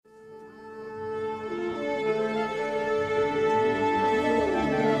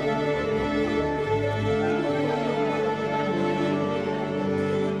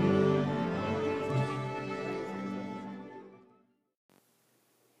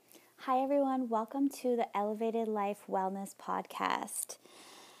Hi, everyone. Welcome to the Elevated Life Wellness Podcast.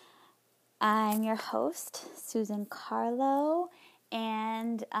 I'm your host, Susan Carlo,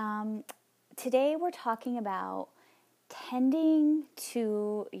 and today we're talking about tending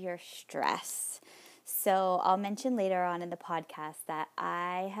to your stress. So I'll mention later on in the podcast that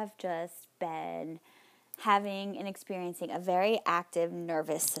I have just been having and experiencing a very active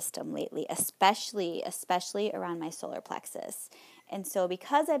nervous system lately, especially around my solar plexus. And so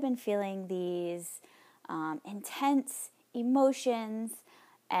because I've been feeling these intense emotions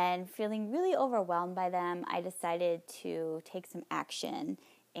and feeling really overwhelmed by them, I decided to take some action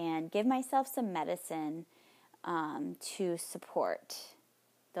and give myself some medicine to support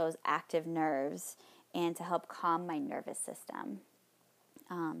those active nerves and to help calm my nervous system.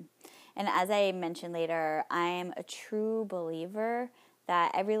 And as I mentioned later, I am a true believer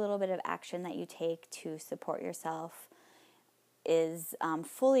that every little bit of action that you take to support yourself is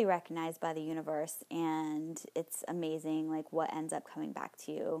fully recognized by the universe, and it's amazing like what ends up coming back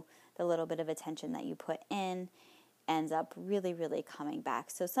to you. The little bit of attention that you put in ends up really, really coming back.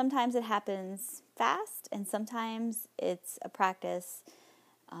 So sometimes it happens fast, and sometimes it's a practice.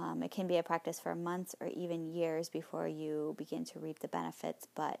 It can be a practice for months or even years before you begin to reap the benefits,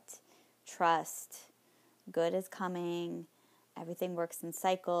 but trust, good is coming, everything works in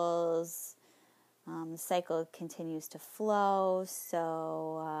cycles, the cycle continues to flow,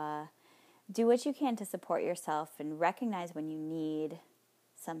 so do what you can to support yourself and recognize when you need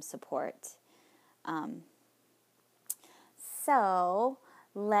some support. So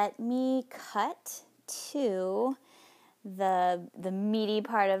let me cut to the meaty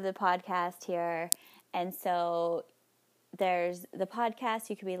part of the podcast here. And so there's the podcast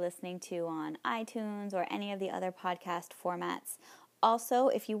you could be listening to on iTunes or any of the other podcast formats. Also,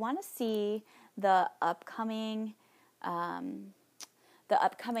 if you want to see the upcoming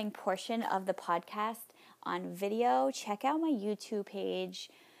portion of the podcast on video, check out my YouTube page,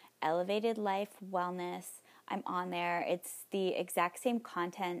 Elevated Life Wellness. I'm on there. It's the exact same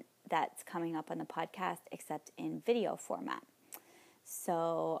content that's coming up on the podcast, except in video format.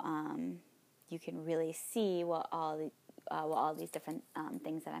 So you can really see what all these different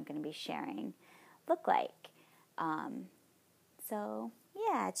things that I'm going to be sharing look like. So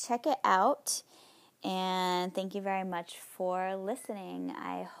yeah, check it out. And thank you very much for listening.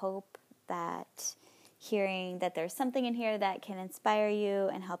 I hope that hearing that there's something in here that can inspire you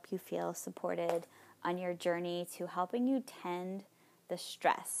and help you feel supported on your journey to helping you tend the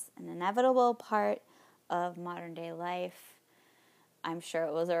stress, an inevitable part of modern day life. I'm sure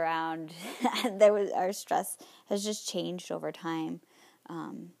it was around, our stress has just changed over time.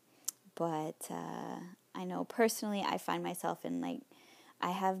 But I know personally I find myself I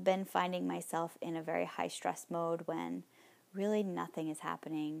have been finding myself in a very high stress mode when really nothing is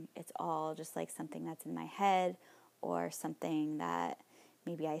happening. It's all just like something that's in my head or something that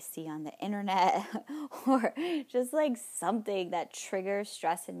maybe I see on the internet or just like something that triggers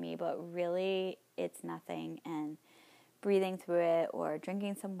stress in me, but really it's nothing. And breathing through it or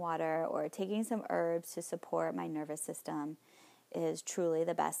drinking some water or taking some herbs to support my nervous system is truly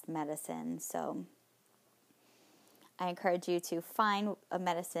the best medicine. So I encourage you to find a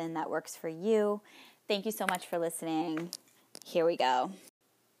medicine that works for you. Thank you so much for listening. Here we go.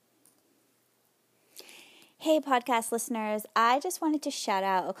 Hey, podcast listeners. I just wanted to shout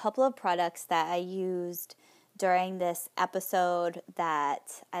out a couple of products that I used during this episode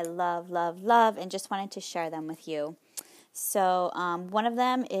that I love, and just wanted to share them with you. So one of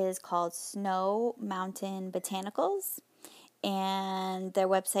them is called Snow Mountain Botanicals, and their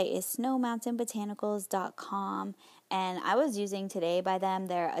website is snowmountainbotanicals.com, and I was using today by them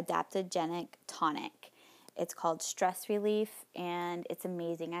their adaptogenic tonic. It's called Stress Relief, and it's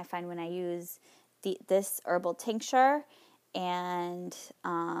amazing. I find when I use this herbal tincture and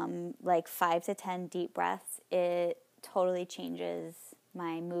 5 to 10 deep breaths, it totally changes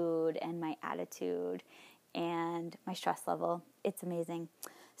my mood and my attitude and my stress level. It's amazing.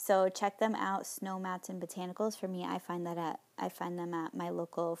 So check them out, Snow Mountain Botanicals. For me, I find them at my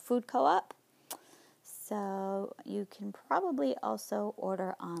local food co-op. So you can probably also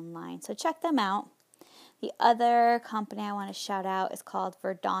order online. So check them out. The other company I want to shout out is called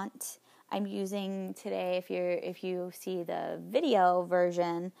Verdant. I'm using today, if you see the video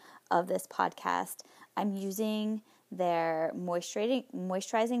version of this podcast, I'm using their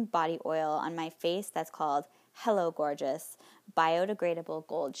moisturizing body oil on my face that's called Hello Gorgeous Biodegradable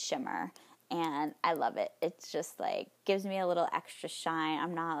Gold Shimmer. And I love it. It's just gives me a little extra shine.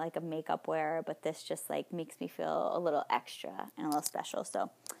 I'm not a makeup wearer, but this just makes me feel a little extra and a little special.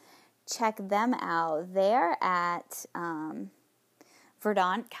 So check them out. They're at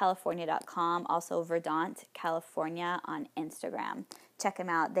VerdantCalifornia.com, also Verdant California on Instagram. Check them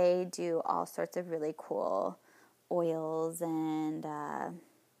out. They do all sorts of really cool oils and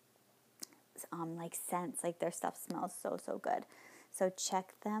like scents. Like their stuff smells so, so good. So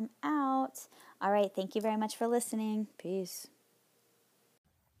check them out. All right. Thank you very much for listening. Peace.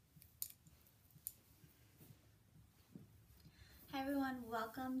 Hi, everyone.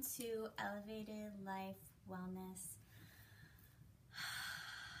 Welcome to Elevated Life Wellness.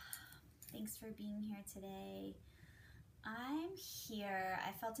 Thanks for being here today. I'm here.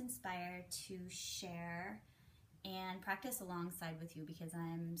 I felt inspired to share and practice alongside with you because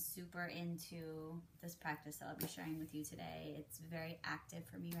I'm super into this practice that I'll be sharing with you today. It's very active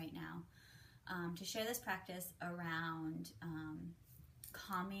for me right now. To share this practice around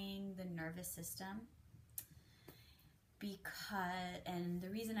calming the nervous system. And the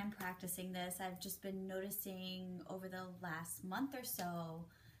reason I'm practicing this, I've just been noticing over the last month or so,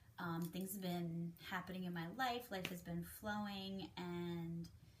 things have been happening in my life. Life has been flowing, and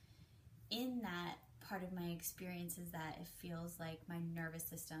in that, part of my experience is that it feels like my nervous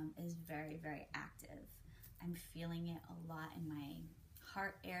system is very, very active. I'm feeling it a lot in my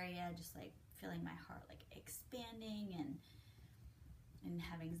heart area, just like feeling my heart like expanding and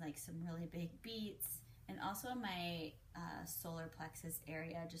having like some really big beats. And also in my solar plexus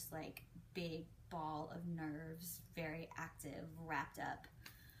area, just like big ball of nerves, very active, wrapped up.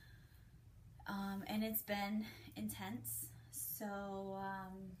 And it's been intense. So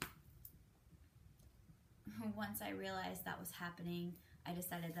once I realized that was happening, I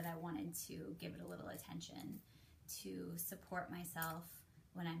decided that I wanted to give it a little attention to support myself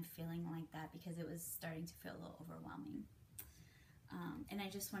when I'm feeling like that, because it was starting to feel a little overwhelming. And I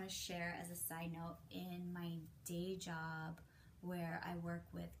just want to share as a side note, in my day job where I work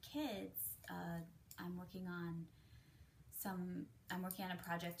with kids, I'm working on a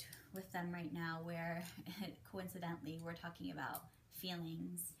project with them right now where coincidentally we're talking about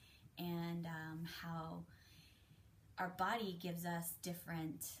feelings and how our body gives us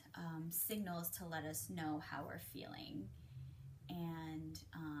different signals to let us know how we're feeling. And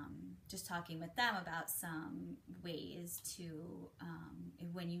just talking with them about some ways to,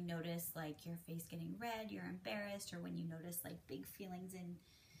 when you notice like your face getting red, you're embarrassed, or when you notice like big feelings in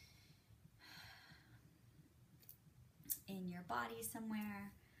your body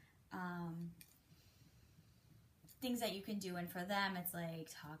somewhere, things that you can do. And for them, it's like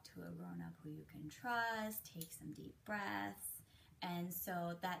talk to a grown-up who you can trust, take some deep breaths. And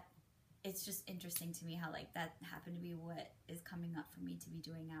so that, it's just interesting to me how like that happened to be what is coming up for me to be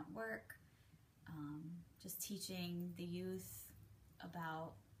doing at work. Just teaching the youth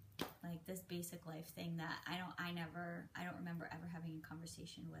about like this basic life thing that I don't remember ever having a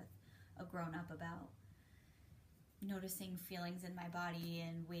conversation with a grown-up about, noticing feelings in my body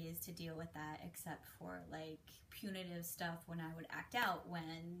and ways to deal with that, except for like punitive stuff when I would act out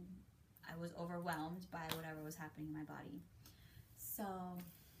when I was overwhelmed by whatever was happening in my body. So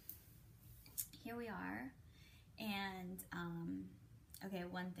here we are. And okay,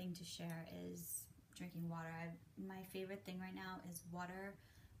 one thing to share is drinking water. My favorite thing right now is water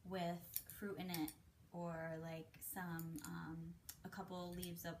with fruit in it, or like a couple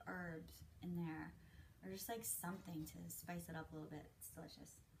leaves of herbs in there, or just like something to spice it up a little bit. It's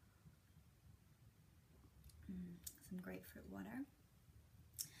delicious. Some grapefruit water.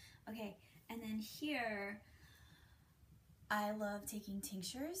 Okay, and then here, I love taking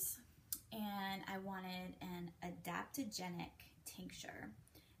tinctures, and I wanted an adaptogenic tincture.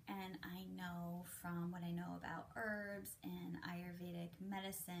 And I know from what I know about herbs and Ayurvedic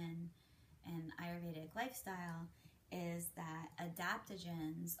medicine and Ayurvedic lifestyle is that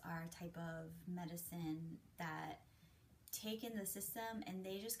adaptogens are a type of medicine that take in the system and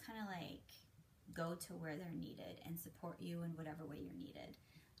they just kind of like go to where they're needed and support you in whatever way you're needed,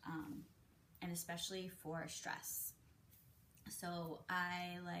 and especially for stress. So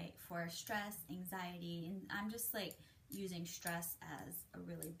I like for stress, anxiety, and I'm just like using stress as a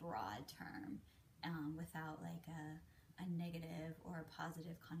really broad term, without like a negative or a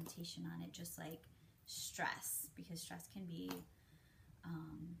positive connotation on it, just like stress, because stress can be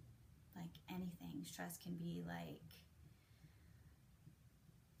like anything. Stress can be like,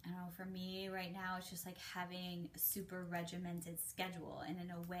 I don't know, for me right now it's just like having a super regimented schedule, and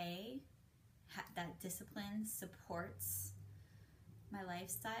in a way that discipline supports my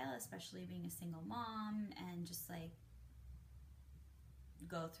lifestyle, especially being a single mom, and just like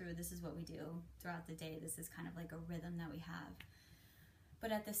go through, this is what we do throughout the day. This is kind of like a rhythm that we have.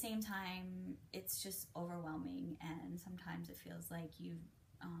 But at the same time, it's just overwhelming, and sometimes it feels like you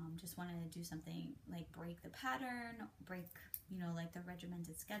just wanted to do something like break the pattern, break, like the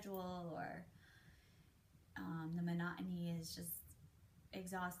regimented schedule, or the monotony is just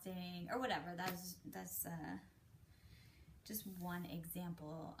exhausting, or whatever. That's just one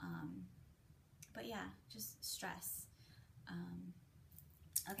example. But yeah, just stress.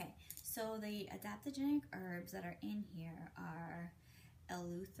 Okay, so the adaptogenic herbs that are in here are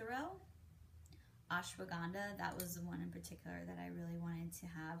eleuthero, ashwagandha. That was the one in particular that I really wanted to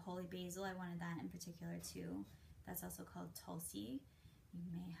have. Holy basil, I wanted that in particular too. That's also called tulsi.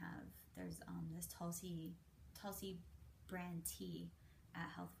 You may have, there's this tulsi brand tea at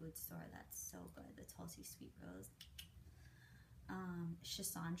health food store. That's so good, the tulsi sweet rose.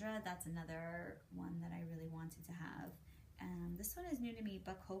 Schisandra, that's another one that I really wanted to have. This one is new to me,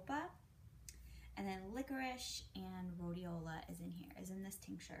 bacopa. And then licorice and rhodiola is in this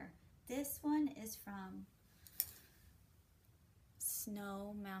tincture. This one is from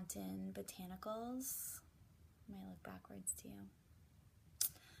Snow Mountain Botanicals. I might look backwards to you.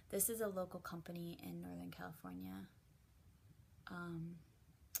 This is a local company in Northern California.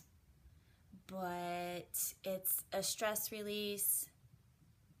 But it's a stress relief,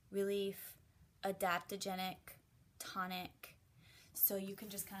 adaptogenic, tonic. So you can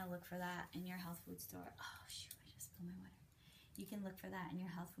just kind of look for that in your health food store. Oh shoot, I just spilled my water. You can look for that in your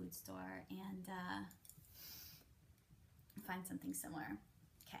health food store and find something similar.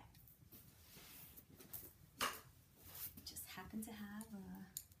 Okay. Just happen to have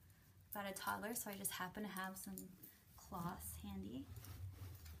got a toddler, so I just happen to have some cloths handy.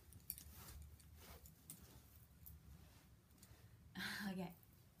 Okay,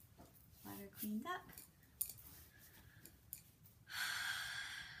 water cleaned up.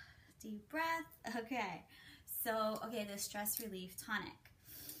 Deep breath. Okay, so the stress relief tonic.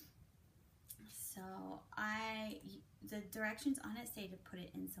 So the directions on it say to put it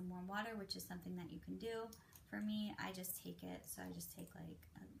in some warm water, which is something that you can do. For me, I just take it, so I just take like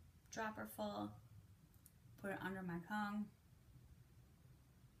a dropper full, put it under my tongue.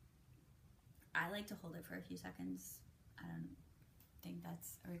 I like to hold it for a few seconds. I don't think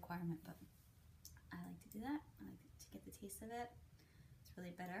that's a requirement, but I like to do that. I like to get the taste of it. It's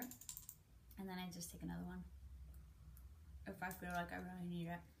really bitter. And then I just take another one if I feel like I really need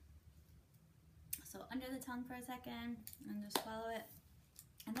it. So under the tongue for a second and just swallow it.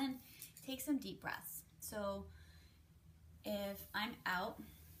 And then take some deep breaths. So if I'm out,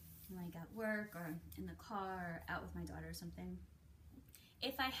 like at work or in the car, or out with my daughter or something,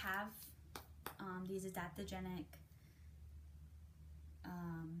 if I have these adaptogenic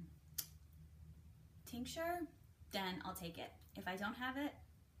tincture, then I'll take it. If I don't have it,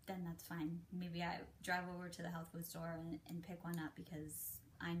 then that's fine. Maybe I drive over to the health food store and pick one up, because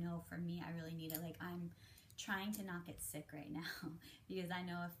I know for me, I really need it. Like, I'm trying to not get sick right now because I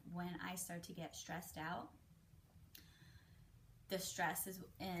know when I start to get stressed out, the stress is,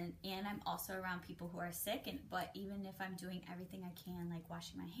 and I'm also around people who are sick, but even if I'm doing everything I can, like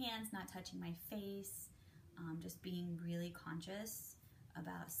washing my hands, not touching my face, just being really conscious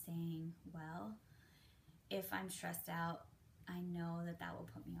about staying well, if I'm stressed out, I know that will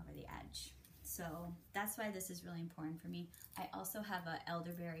put me over the edge. So that's why this is really important for me. I also have an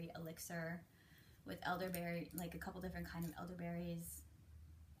elderberry elixir with elderberry, like a couple different kind of elderberries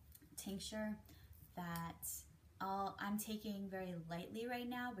tincture that I'm taking very lightly right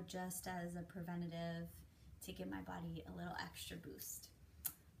now, but just as a preventative to give my body a little extra boost.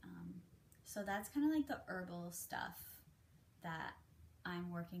 So that's kind of like the herbal stuff that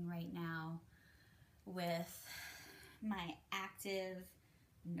I'm working right now with my active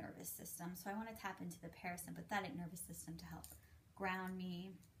nervous system. So I want to tap into the parasympathetic nervous system to help ground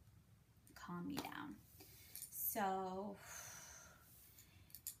me, calm me down. So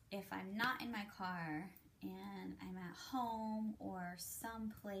if I'm not in my car and I'm at home or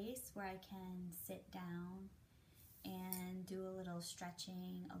someplace where I can sit down and do a little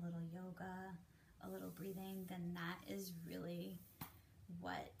stretching, a little yoga, a little breathing, then that is really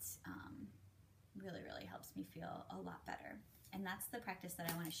what really helps me feel a lot better. And that's the practice that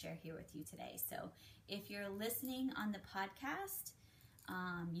I want to share here with you today. So if you're listening on the podcast,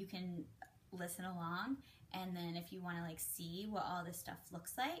 you can listen along. And then if you want to see what all this stuff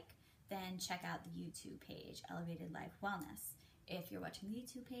looks like, then check out the YouTube page, Elevated Life Wellness. If you're watching the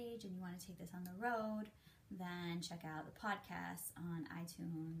YouTube page and you want to take this on the road, then check out the podcast on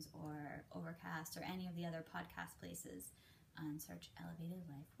iTunes or Overcast or any of the other podcast places and search Elevated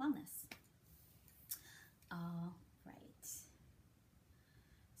Life Wellness. All right.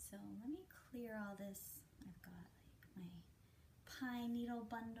 So let me clear all this. I've got my pine needle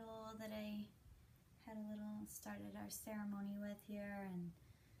bundle that I had started our ceremony with here, and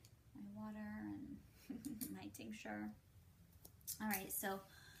my water and my tincture. All right, so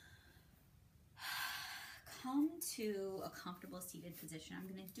come to a comfortable seated position. I'm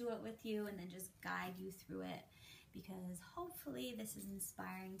going to do it with you and then just guide you through it, because hopefully this is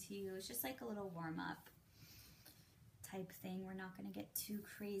inspiring to you. It's just like a little warm-up type thing. We're not going to get too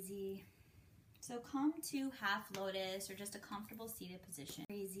crazy. So come to half lotus or just a comfortable seated position.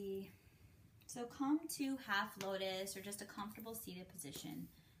 So come to half lotus or just a comfortable seated position,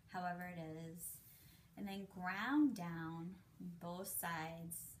 however it is. And then ground down both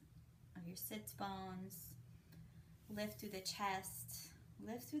sides of your sits bones. Lift through the chest,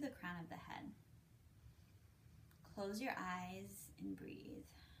 lift through the crown of the head. Close your eyes and breathe.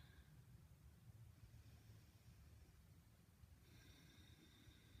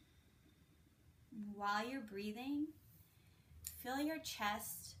 While you're breathing, feel your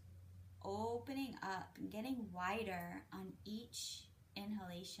chest opening up and getting wider on each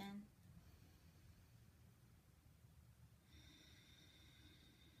inhalation.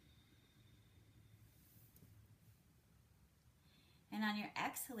 And on your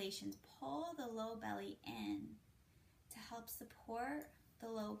exhalations, pull the low belly in to help support the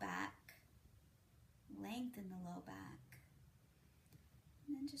low back, lengthen the low back.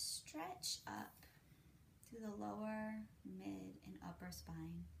 And then just stretch up through the lower, mid, and upper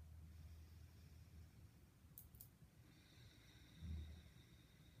spine.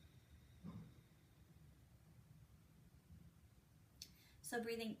 So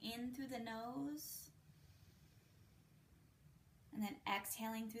breathing in through the nose, and then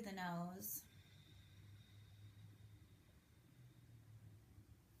exhaling through the nose.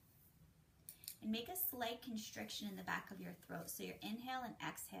 And make a slight constriction in the back of your throat. So your inhale and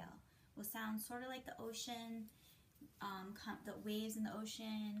exhale will sound sort of like the ocean, the waves in the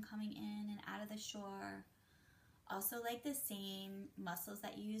ocean coming in and out of the shore. Also like the same muscles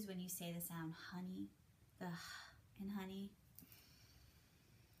that you use when you say the sound honey, the h in honey.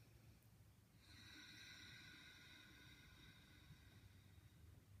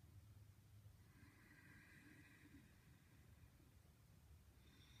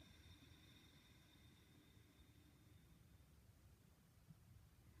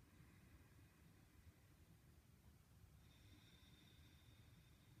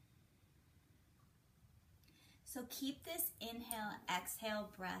 So keep this inhale,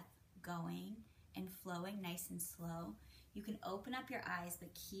 exhale breath going and flowing nice and slow. You can open up your eyes, but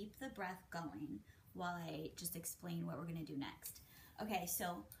keep the breath going while I just explain what we're gonna do next. Okay,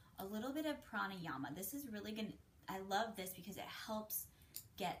 so a little bit of pranayama. This is really gonna, I love this because it helps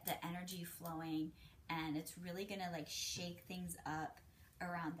get the energy flowing, and it's really gonna like shake things up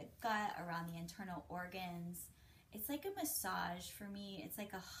around the gut, around the internal organs. It's like a massage for me. It's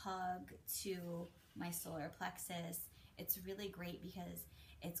like a hug to my solar plexus. It's really great because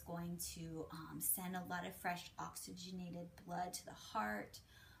it's going to send a lot of fresh oxygenated blood to the heart.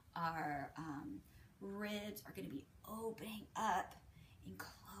 Our ribs are going to be opening up and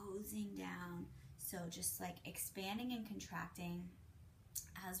closing down. So just like expanding and contracting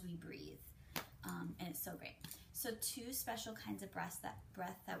as we breathe. And it's so great. So two special kinds of breath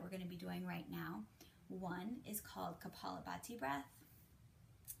that we're going to be doing right now. One is called Kapalabhati breath,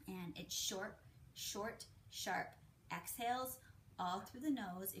 and it's short, sharp exhales all through the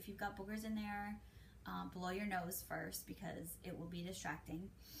nose. If you've got boogers in there, blow your nose first because it will be distracting.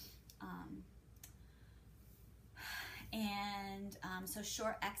 So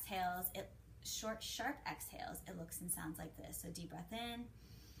short exhales, short, sharp exhales, it looks and sounds like this. So deep breath in,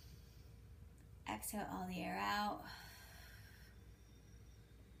 exhale all the air out.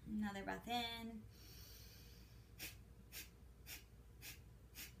 Another breath in.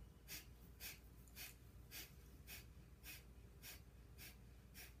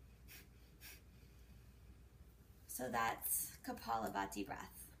 So that's Kapalabhati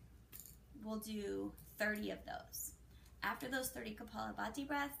breath. We'll do 30 of those. After those 30 Kapalabhati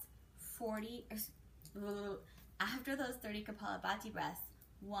breaths, after those 30 Kapalabhati breaths,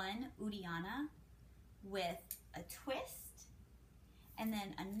 one Uddiyana with a twist, and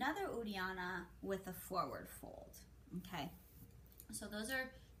then another Uddiyana with a forward fold. Okay, so those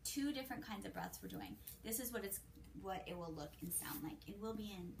are two different kinds of breaths we're doing. This is what it will look and sound like. It will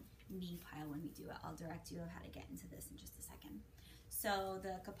be in knee pile when we do it. I'll direct you on how to get into this in just a second. So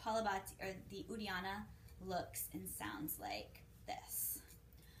the Kapalabhati, or the Uddiyana, looks and sounds like this.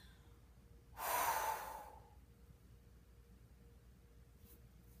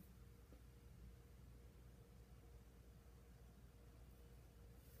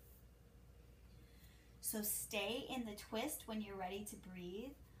 So stay in the twist. When you're ready to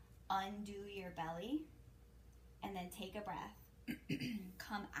breathe, undo your belly and then take a breath.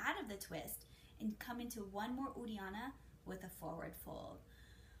 come out of the twist and come into one more Uddiyana with a forward fold.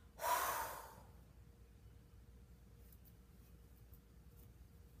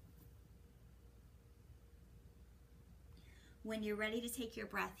 When you're ready to take your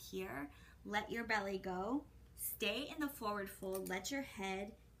breath here, let your belly go. Stay in the forward fold. Let your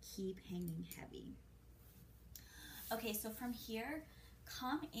head keep hanging heavy. Okay, so from here,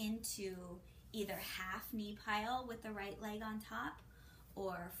 come into either half knee pile with the right leg on top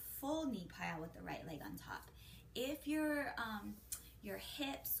or full knee pile with the right leg on top. If your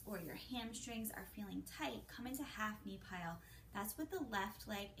hips or your hamstrings are feeling tight, come into half knee pile. That's with the left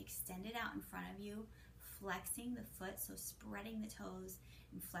leg extended out in front of you, flexing the foot, so spreading the toes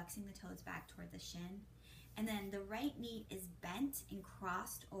and flexing the toes back toward the shin. And then the right knee is bent and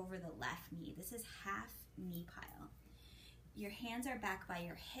crossed over the left knee. This is half knee pile. Your hands are back by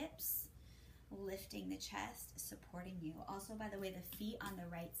your hips, lifting the chest, supporting you. Also, by the way, the feet on the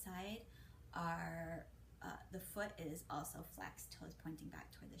right side are, the foot is also flexed, toes pointing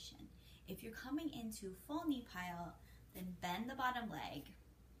back toward the shin. If you're coming into full knee pile, then bend the bottom leg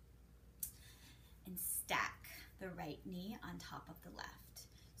and stack the right knee on top of the left.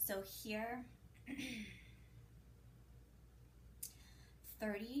 So here,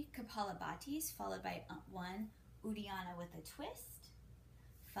 30 Kapalabhatis, followed by one Uddiyana with a twist,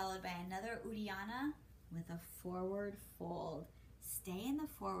 followed by another Uddiyana with a forward fold. Stay in the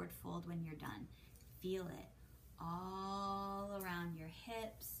forward fold when you're done. Feel it all around your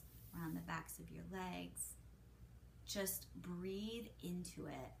hips, around the backs of your legs. Just breathe into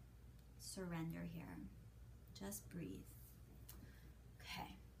it. Surrender here. Just breathe.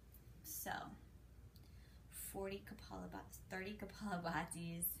 Okay, so 30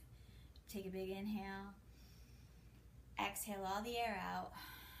 Kapalabhatis. Take a big inhale. Exhale all the air out.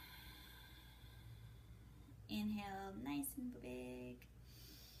 Inhale nice and big.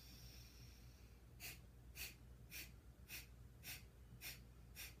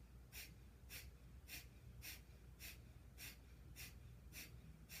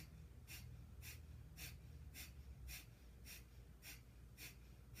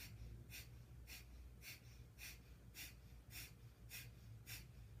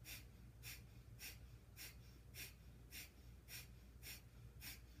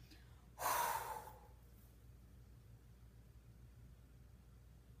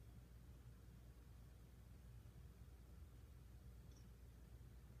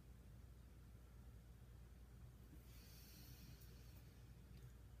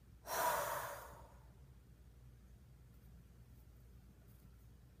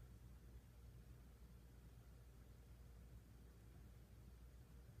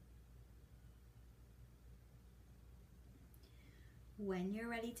 When you're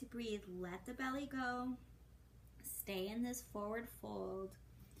ready to breathe, let the belly go. Stay in this forward fold.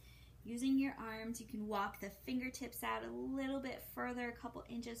 Using your arms, you can walk the fingertips out a little bit further, a couple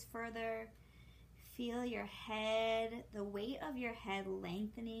inches further. Feel your head, the weight of your head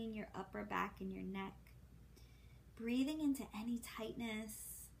lengthening your upper back and your neck. Breathing into any tightness.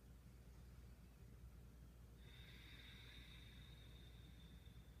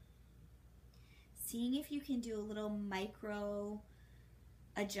 Seeing if you can do a little micro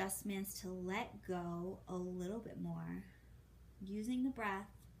adjustments to let go a little bit more. Using the breath.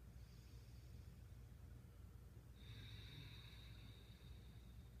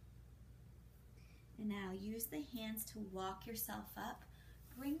 And now use the hands to walk yourself up.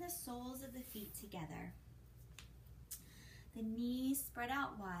 Bring the soles of the feet together. The knees spread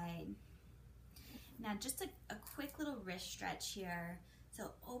out wide. Now just a quick little wrist stretch here.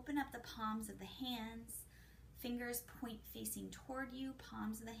 So open up the palms of the hands. Fingers point facing toward you.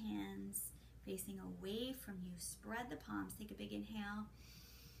 Palms of the hands facing away from you. Spread the palms. Take a big inhale.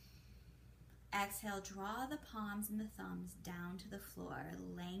 Exhale, draw the palms and the thumbs down to the floor,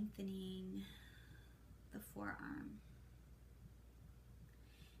 lengthening the forearm.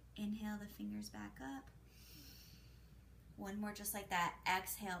 Inhale the fingers back up. One more just like that.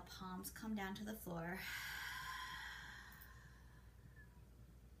 Exhale, palms come down to the floor.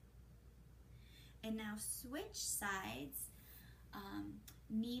 And now switch sides.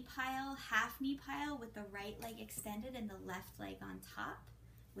 Knee pile, half knee pile with the right leg extended and the left leg on top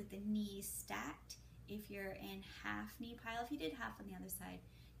with the knees stacked. If you're in half knee pile, if you did half on the other side,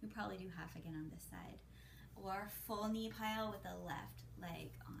 you probably do half again on this side. Or full knee pile with the left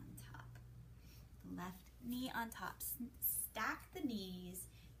leg on top. Left knee on top. Stack the knees.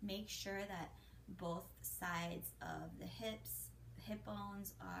 Make sure that both sides of the hips, hip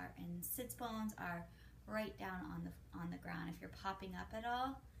bones are and sits bones are right down on the ground. If you're popping up at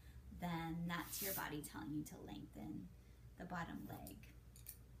all, then that's your body telling you to lengthen the bottom leg.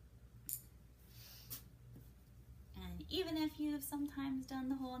 And even if you've sometimes done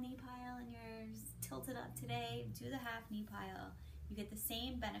the whole knee pile and you're tilted up today, do the half knee pile. You get the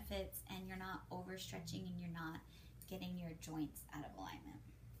same benefits and you're not overstretching and you're not getting your joints out of alignment.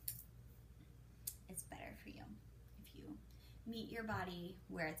 It's better for you if you meet your body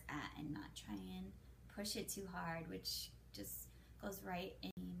where it's at and not try and push it too hard, which just goes right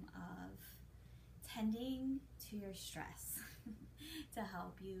in of tending to your stress to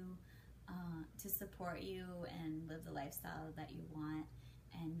help you, to support you and live the lifestyle that you want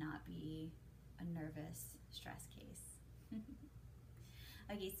and not be a nervous stress case.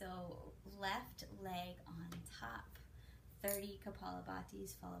 Okay, so left leg on top, 30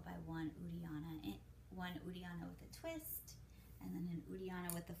 Kapalabhatis followed by one Uddiyana with a twist, and then an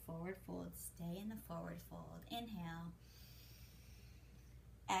Uddiyana with the forward fold. Stay in the forward fold. Inhale.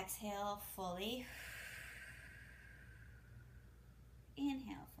 Exhale fully.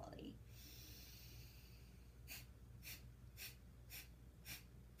 Inhale fully.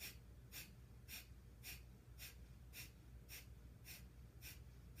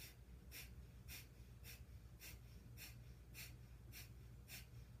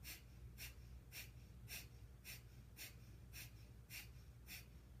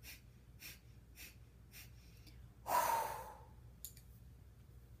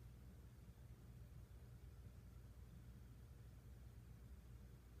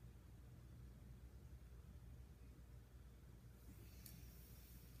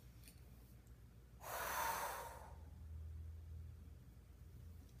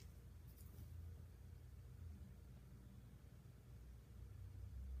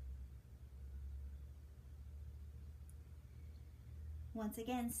 Once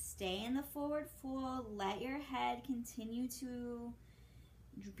again, stay in the forward fold. Let your head continue to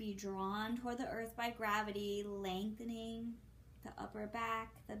be drawn toward the earth by gravity, lengthening the upper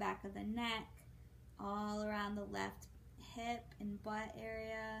back, the back of the neck, all around the left hip and butt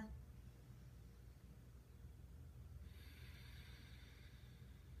area.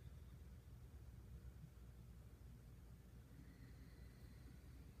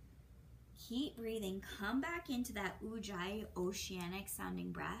 Keep breathing. Come back into that Ujjayi, oceanic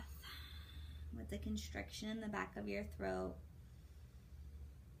sounding breath with the constriction in the back of your throat.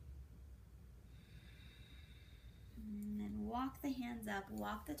 And then walk the hands up,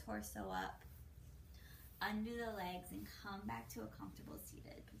 walk the torso up, undo the legs, and come back to a comfortable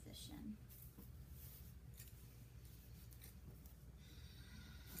seated position.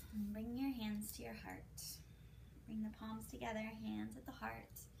 And bring your hands to your heart. Bring the palms together, hands at the heart.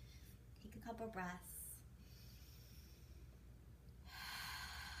 Take a couple breaths.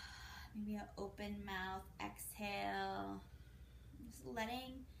 Maybe an open mouth exhale. Just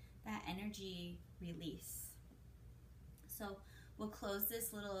letting that energy release. So we'll close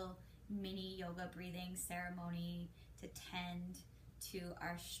this little mini yoga breathing ceremony to tend to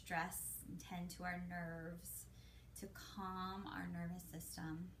our stress and tend to our nerves, to calm our nervous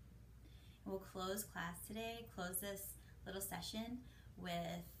system. And we'll close class today, close this little session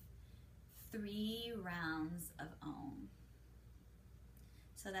with 3 rounds of Om.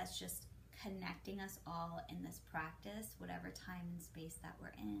 So that's just connecting us all in this practice, whatever time and space that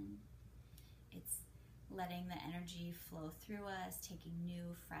we're in. It's letting the energy flow through us, taking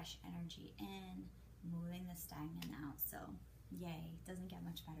new, fresh energy in, moving the stagnant out. So, yay, it doesn't get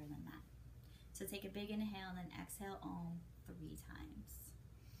much better than that. So take a big inhale and then exhale Om 3 times.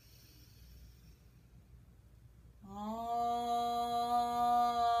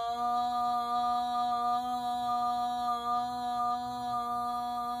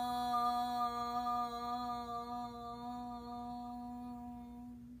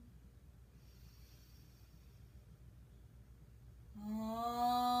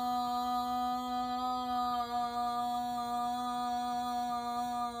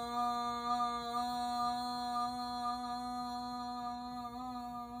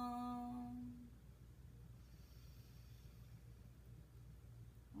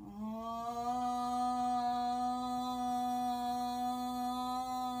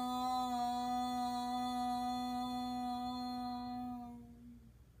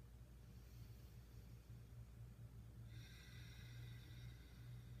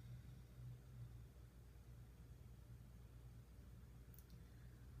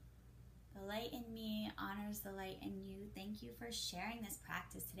 The light in me honors the light in you. Thank you for sharing this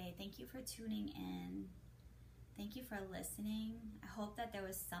practice today. Thank you for tuning in. Thank you for listening. I hope that there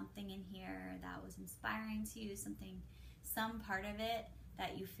was something in here that was inspiring to you, some part of it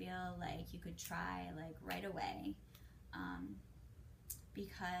that you feel like you could try like right away.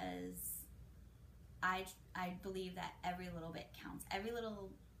 Because I believe that every little bit counts. Every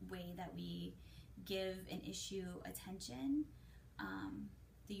little way that we give an issue attention,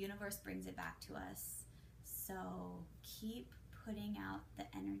 the universe brings it back to us. So keep putting out the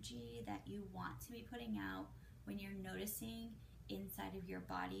energy that you want to be putting out when you're noticing inside of your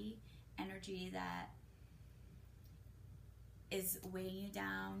body energy that is weighing you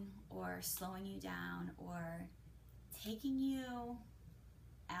down or slowing you down or taking you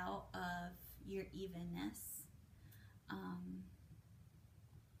out of your evenness.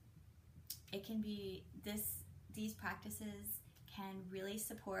 It can be these practices can really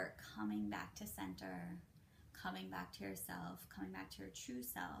support coming back to center, coming back to yourself, coming back to your true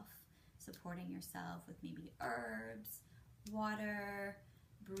self, supporting yourself with maybe herbs, water,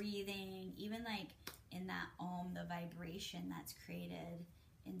 breathing, even like in that Om, the vibration that's created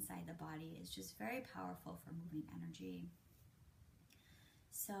inside the body is just very powerful for moving energy.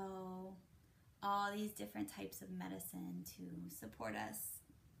 So all these different types of medicine to support us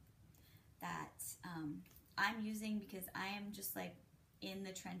that I'm using because I am just like in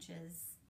the trenches